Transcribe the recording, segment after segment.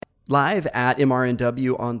live at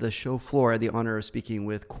MRNW on the show floor. I had the honor of speaking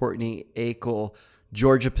with Courtney Akel,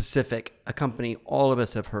 Georgia Pacific, a company all of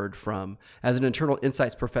us have heard from. As an internal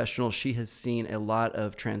insights professional, she has seen a lot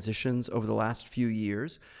of transitions over the last few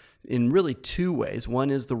years in really two ways. One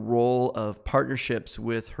is the role of partnerships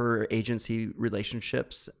with her agency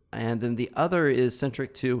relationships, and then the other is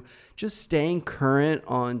centric to just staying current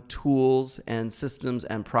on tools and systems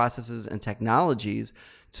and processes and technologies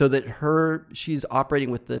so that she's operating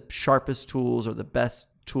with the sharpest tools or the best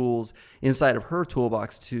tools inside of her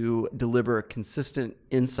toolbox to deliver consistent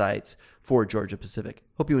insights for Georgia Pacific.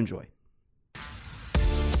 Hope you enjoy.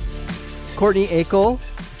 Courtney Akel,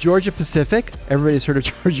 Georgia Pacific. Everybody's heard of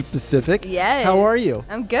Georgia Pacific. Yes. How are you?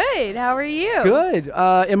 I'm good. How are you? Good.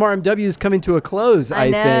 MRMW is coming to a close, I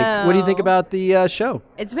think. What do you think about the show?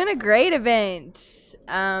 It's been a great event.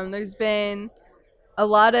 There's been a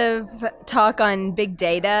lot of talk on big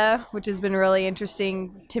data, which has been really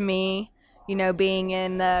interesting to me, you know, being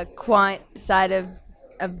in the quant side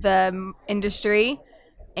of the industry.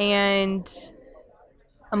 And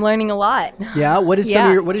I'm learning a lot. Yeah. What is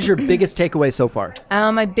your biggest takeaway so far?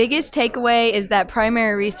 My biggest takeaway is that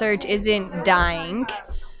primary research isn't dying.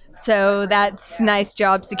 So that's nice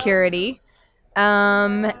job security.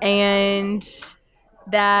 And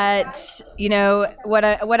that, you know, what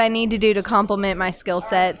I need to do to complement my skill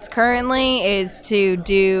sets currently is to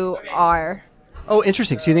do R. Oh,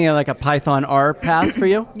 interesting. So you think of like a Python R path for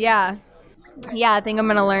you? Yeah. I think I'm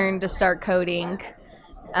going to learn to start coding.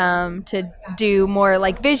 To do more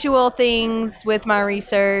like visual things with my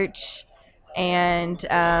research and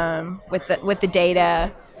with the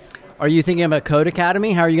data. Are you thinking about Code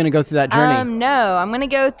Academy? How are you going to go through that journey? No, I'm going to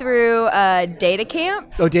go through Data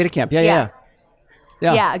Camp. Oh, Data Camp. Yeah.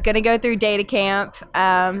 Yeah, going to go through Data Camp.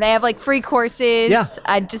 They have like free courses. Yeah.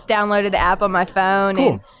 I just downloaded the app on my phone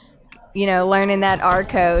and, you know, learning that R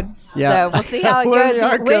code. Yeah. So we'll see how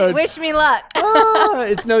it goes. Wish me luck.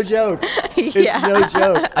 It's no joke. It's no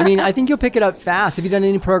joke. I mean, I think you'll pick it up fast. Have you done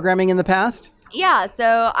any programming in the past? Yeah,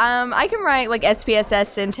 so I can write like SPSS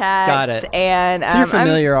syntax. Got it. And so you're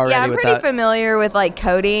familiar already I'm with pretty that. familiar with like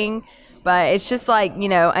coding, but it's just like, you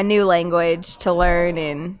know, a new language to learn,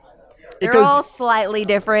 and they're all slightly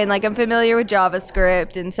different. Like I'm familiar with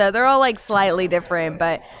JavaScript, and so they're all like slightly different,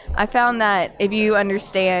 but I found that if you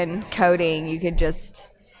understand coding, you could just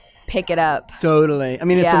pick it up. Totally. I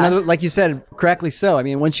mean, it's another, like you said, correctly so. I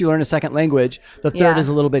mean, once you learn a second language, the third is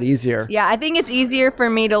a little bit easier. Yeah, I think it's easier for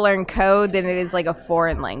me to learn code than it is like a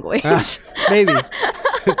foreign language. Maybe.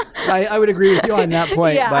 I would agree with you on that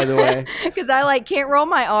point, by the way. Because I like can't roll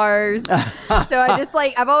my R's. So I just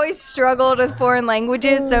like, I've always struggled with foreign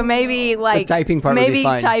languges. So maybe like the typing part would be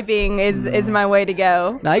fine. Typing is my way to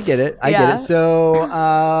go. I get it. I get it. So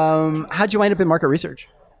how'd you wind up in market research?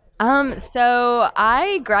 So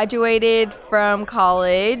I graduated from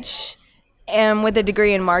college with a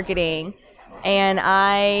degree in marketing, and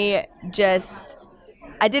I did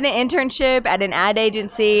an internship at an ad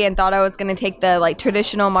agency and thought I was going to take the like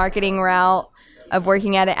traditional marketing route of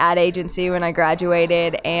working at an ad agency when I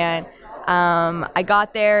graduated. And I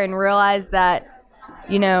got there and realized that,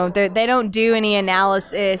 you know, they don't do any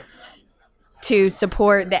analysis to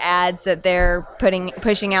support the ads that they're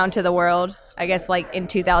pushing out into the world. I guess like in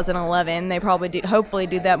 2011, they probably hopefully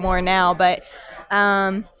do that more now. But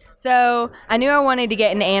so I knew I wanted to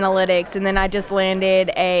get into analytics, and then I just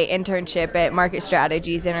landed a internship at Market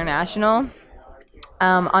Strategies International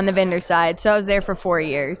on the vendor side. So I was there for 4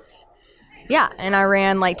 years. Yeah, and I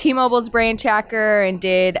ran like T-Mobile's brand tracker and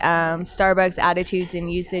did Starbucks attitudes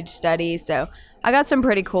and usage studies. So I got some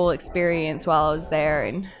pretty cool experience while I was there.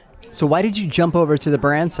 And so why did you jump over to the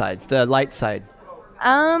brand side, the light side?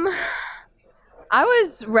 I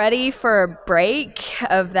was ready for a break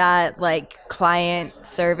of that like client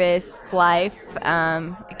service life.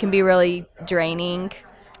 It can be really draining.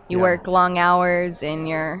 You work long hours and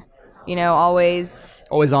you're, you know, always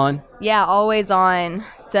on. Yeah, always on.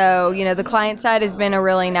 So, you know, the client side has been a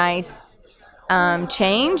really nice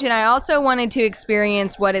change. And I also wanted to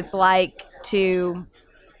experience what it's like to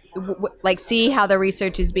see how the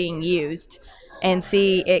research is being used and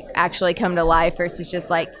see it actually come to life versus just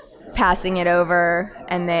like passing it over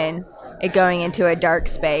and then it going into a dark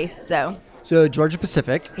space. So Georgia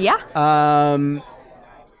Pacific. Yeah.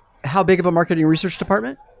 How big of a marketing research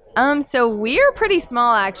department? So we're pretty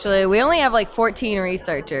small, actually. We only have like 14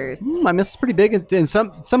 researchers. I mean, it's pretty big. In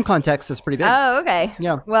some contexts, it's pretty big. Oh, okay.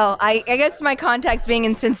 Yeah. Well, I guess my context being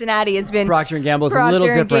in Cincinnati has been Procter & Gamble is a little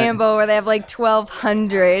different. Procter & Gamble, where they have like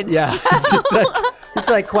 1,200. Yeah. It's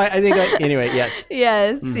like quite, I think, anyway, yes.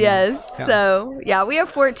 Yes, Mm-hmm. yes. Yeah. So, yeah, we have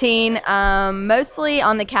 14, mostly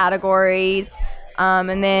on the categories.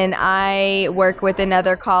 And then I work with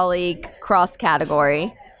another colleague cross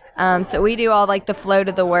category. So we do all like the flow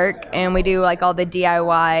to the work, and we do like all the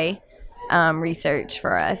DIY research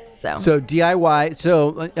for us. So DIY.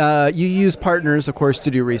 So you use partners, of course,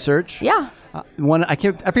 to do research. Yeah. I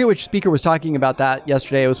forget which speaker was talking about that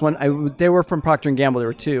yesterday. It was they were from Procter and Gamble. There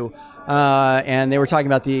were two, and they were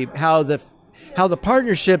talking about how the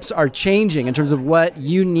partnerships are changing in terms of what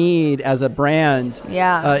you need as a brand.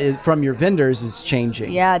 From your vendors is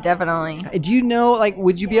changing. Yeah, definitely. Do you know, like,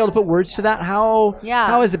 would you be able to put words to that? How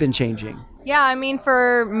has it been changing? Yeah, I mean,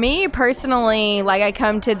 for me personally, like I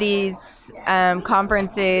come to these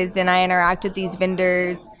conferences and I interact with these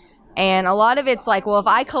vendors, and a lot of it's like, well, if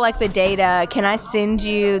I collect the data, can I send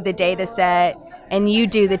you the data set and you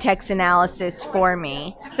do the text analysis for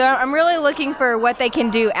me? So I'm really looking for what they can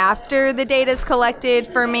do after the data's collected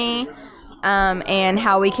for me, and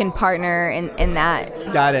how we can partner in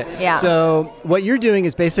that. Got it. Yeah. So what you're doing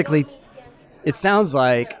is basically, it sounds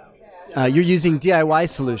like you're using DIY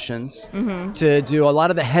solutions to do a lot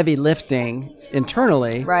of the heavy lifting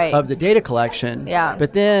internally of the data collection. Yeah.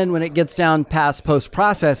 But then when it gets down past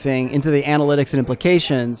post-processing into the analytics and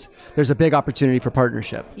implications, there's a big opportunity for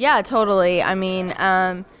partnership. Yeah, totally. I mean,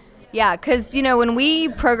 because, when we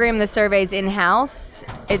program the surveys in-house,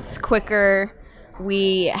 it's quicker.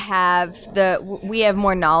 We have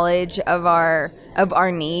more knowledge of our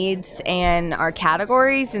needs and our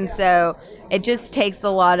categories, and so it just takes a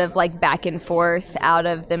lot of like back and forth out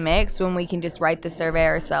of the mix when we can just write the survey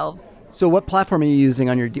ourselves. So what platform are you using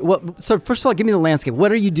on your so first of all, give me the landscape.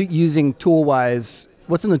 What are you using tool-wise?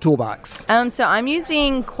 What's in the toolbox? So I'm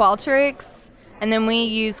using Qualtrics, and then we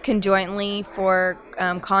use Conjointly for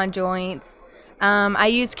conjoints. I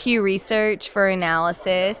use Q Research for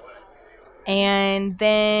analysis, and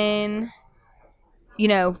then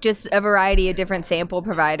just a variety of different sample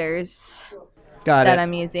providers that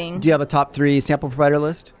I'm using. Do you have a top 3 sample provider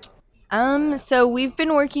list? So we've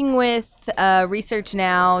been working with Research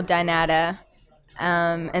Now, Dynata,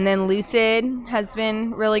 and then Lucid has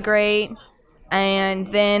been really great.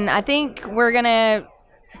 And then I think we're going to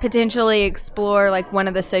potentially explore like one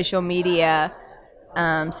of the social media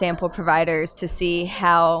sample providers to see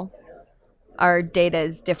how our data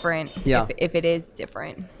is different, if it is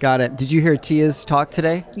different. Got it. Did you hear Tia's talk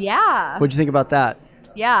today? Yeah. What'd you think about that?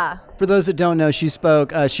 Yeah. For those that don't know, she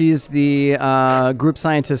spoke. She's the group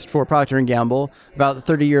scientist for Procter & Gamble, about a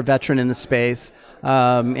 30-year veteran in the space.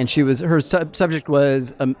 And her subject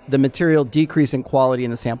was the material decrease in quality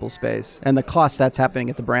in the sample space and the cost that's happening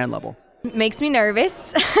at the brand level. It makes me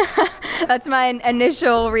nervous. That's my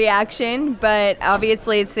initial reaction, but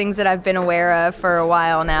obviously it's things that I've been aware of for a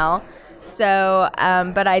while now. So,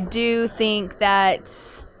 but I do think that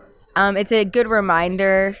it's a good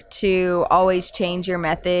reminder to always change your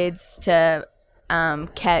methods to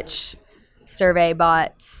catch survey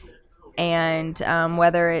bots, and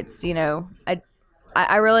whether it's,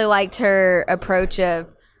 I really liked her approach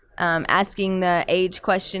of asking the age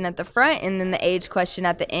question at the front and then the age question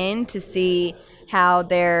at the end to see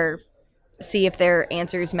if their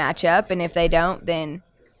answers match up, and if they don't, then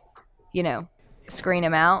screen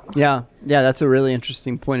them out. Yeah, that's a really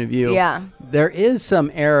interesting point of view. Yeah. There is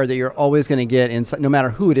some error that you're always going to get inside, no matter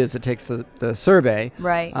who it is that takes the survey.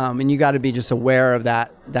 Right. And you got to be just aware of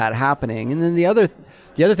that happening. And then the other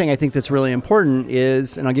thing I think that's really important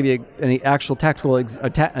is, and I'll give you an actual tactical,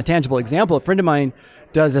 a tangible example. A friend of mine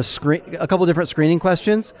does a couple different screening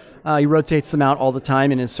questions. He rotates them out all the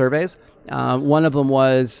time in his surveys. One of them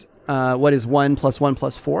was, what is 1 + 1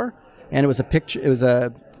 + 4? And it was a picture. It was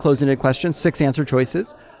a closed-ended question, 6 answer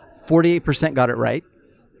choices. 48% got it right.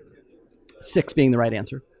 6 being the right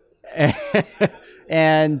answer.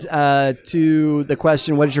 And to the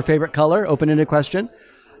question, what is your favorite color? Open-ended question.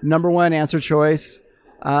 Number 1 answer choice.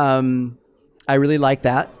 I really like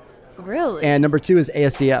that. Really? And number 2 is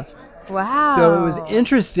ASDF. Wow. So it was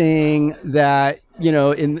interesting that,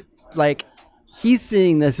 he's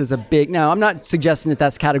seeing this as a big... Now, I'm not suggesting that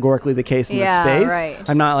that's categorically the case in this space. Right.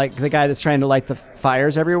 I'm not like the guy that's trying to light the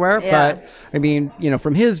fires everywhere. Yeah. But, I mean,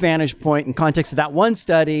 from his vantage point, in context of that one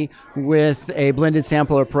study with a blended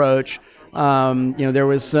sample approach, there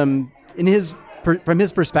was some, from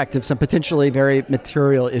his perspective, some potentially very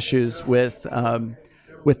material issues with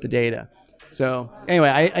the data. So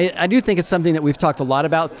anyway, I do think it's something that we've talked a lot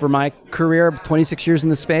about for my career, 26 years in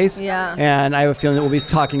the space. Yeah. And I have a feeling that we'll be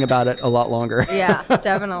talking about it a lot longer. Yeah,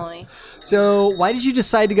 definitely. So why did you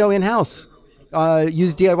decide to go in-house,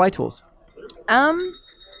 use DIY tools? I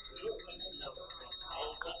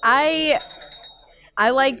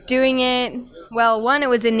like doing it. Well, one, it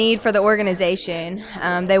was a need for the organization.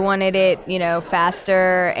 They wanted it,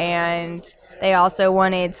 faster, and They also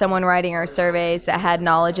wanted someone writing our surveys that had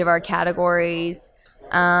knowledge of our categories.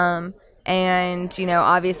 And,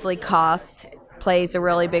 obviously cost plays a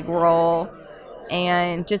really big role,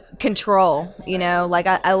 and just control,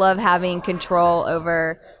 I love having control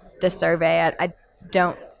over the survey.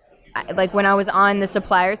 Like when I was on the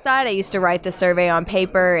supplier side, I used to write the survey on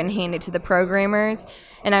paper and hand it to the programmers.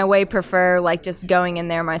 And I way prefer like just going in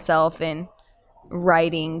there myself and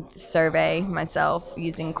writing survey myself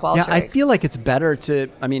using Qualtrics. Yeah, I feel like it's better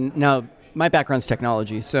now my background's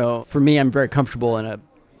technology. So for me, I'm very comfortable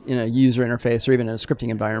in a user interface or even in a scripting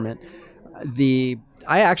environment.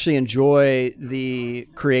 I actually enjoy the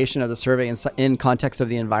creation of the survey in context of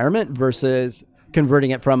the environment versus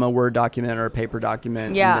converting it from a Word document or a paper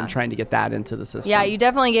document and then trying to get that into the system. Yeah, you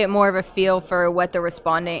definitely get more of a feel for what the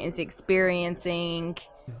respondent is experiencing.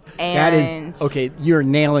 And that is, okay, you're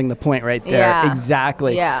nailing the point right there. Yeah.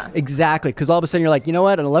 Exactly. Yeah. Exactly. Because all of a sudden you're like, you know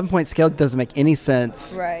what? An 11-point scale doesn't make any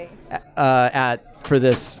sense right. For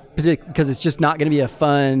this, because it's just not going to be a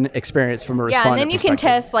fun experience from a respondent. Yeah, and then you can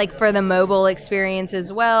test like for the mobile experience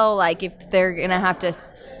as well, like if they're going to have to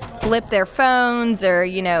flip their phones or,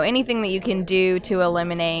 anything that you can do to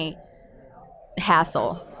eliminate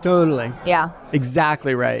hassle. Totally. Yeah.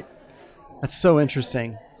 Exactly right. That's so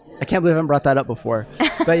interesting. I can't believe I haven't brought that up before.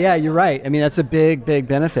 But yeah, you're right. I mean, that's a big, big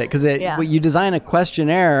benefit because you design a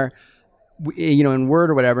questionnaire, in Word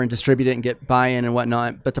or whatever and distribute it and get buy-in and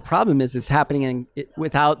whatnot. But the problem is it's happening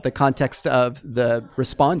without the context of the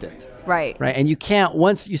respondent. Right. Right. And you can't,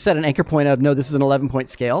 once you set an anchor point of, no, this is an 11-point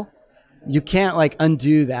scale, you can't like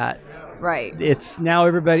undo that. Right. It's now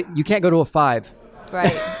you can't go to a 5.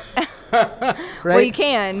 Right. Right? Well, you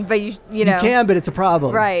can, but you can, but it's a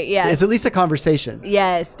problem. Right, yes. It's at least a conversation.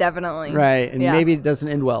 Yes, definitely. Right, and maybe it doesn't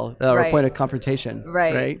end well, or a Right. point of confrontation.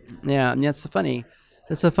 Right. Right? Yeah, and that's funny.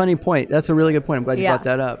 That's a funny point. That's a really good point. I'm glad you brought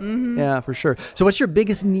that up. Mm-hmm. Yeah, for sure. So what's your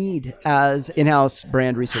biggest need as in-house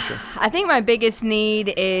brand researcher? I think my biggest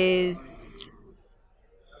need is,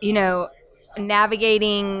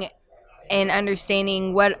 navigating and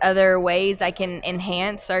understanding what other ways I can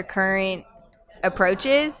enhance our current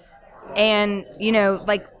approaches. And,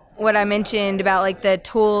 like what I mentioned about like the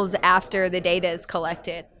tools after the data is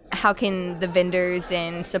collected. How can the vendors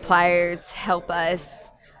and suppliers help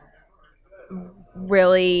us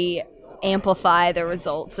really amplify the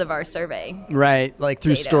results of our survey? Right, like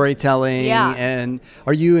through data. storytelling. Yeah. And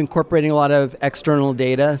are you incorporating a lot of external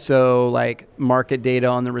data, so like market data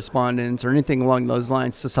on the respondents or anything along those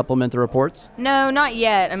lines to supplement the reports? No, not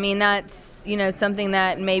yet. I mean, that's, something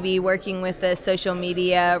that maybe working with the social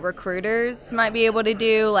media recruiters might be able to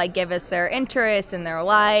do, like give us their interests and their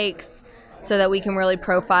likes so that we can really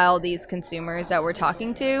profile these consumers that we're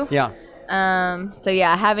talking to. Yeah.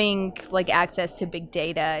 Having like access to big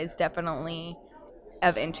data is definitely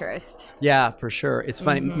of interest. Yeah, for sure. It's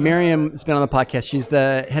funny. Miriam's been on the podcast. She's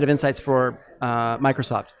the head of insights for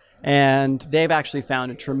Microsoft, and they've actually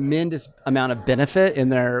found a tremendous amount of benefit in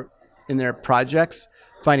their projects,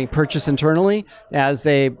 finding purchase internally, as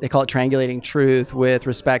they call it triangulating truth with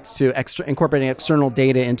respect to incorporating external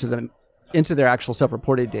data into their actual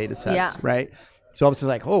self-reported data sets, right? So obviously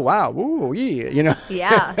like, oh, wow, ooh, yeah,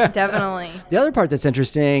 Yeah, definitely. The other part that's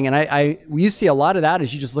interesting, and you see a lot of that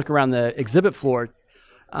as you just look around the exhibit floor.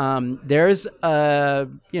 There's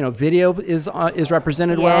video is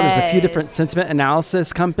represented well. There's a few different sentiment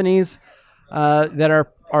analysis companies that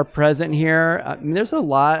are present here. There's a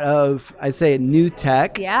lot of, I'd say, new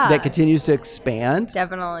tech that continues to expand.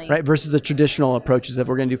 Definitely. Right, versus the traditional approaches of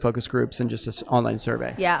we're going to do focus groups and just an online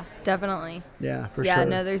survey. Yeah, definitely. Yeah, for sure. Yeah,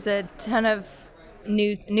 no, there's a ton of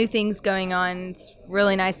new things going on. It's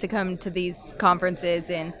really nice to come to these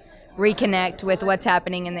conferences and reconnect with what's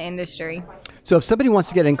happening in the industry. So if somebody wants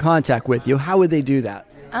to get in contact with you, how would they do that?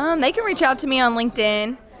 They can reach out to me on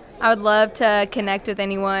LinkedIn. I would love to connect with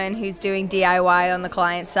anyone who's doing DIY on the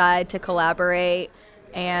client side to collaborate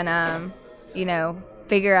and,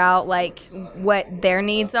 figure out like what their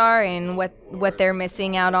needs are and what they're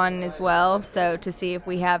missing out on as well. So to see if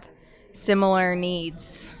we have similar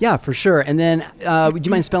needs. Yeah, for sure. And then would you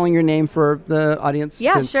mind spelling your name for the audience?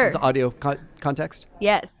 Yeah, since sure. It's audio context.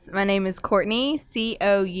 Yes. My name is Courtney, Courtney,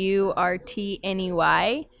 and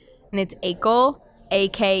it's Akel,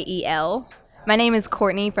 Akel. My name is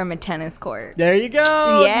Courtney from a tennis court. There you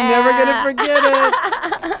go. Yeah. Never going to forget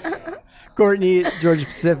it. Courtney, Georgia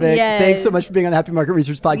Pacific. Yes. Thanks so much for being on the Happy Market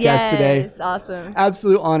Research Podcast today. Yes, awesome.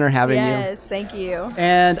 Absolute honor having you. Yes, thank you.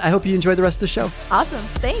 And I hope you enjoy the rest of the show. Awesome.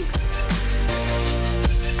 Thanks.